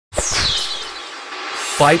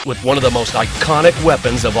fight with one of the most iconic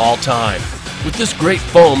weapons of all time with this great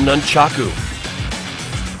foam Nunchaku.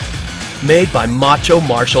 Made by Macho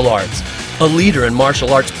Martial Arts, a leader in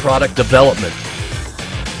martial arts product development.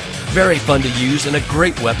 Very fun to use and a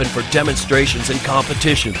great weapon for demonstrations and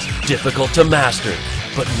competitions. Difficult to master,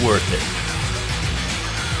 but worth it.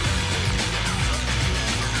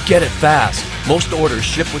 Get it fast. Most orders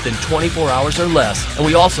ship within 24 hours or less, and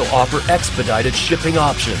we also offer expedited shipping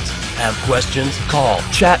options. Have questions? Call,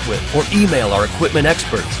 chat with, or email our equipment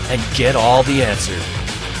experts and get all the answers.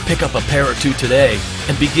 Pick up a pair or two today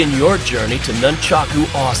and begin your journey to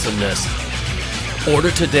Nunchaku awesomeness. Order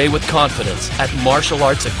today with confidence at Martial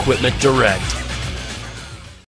Arts Equipment Direct.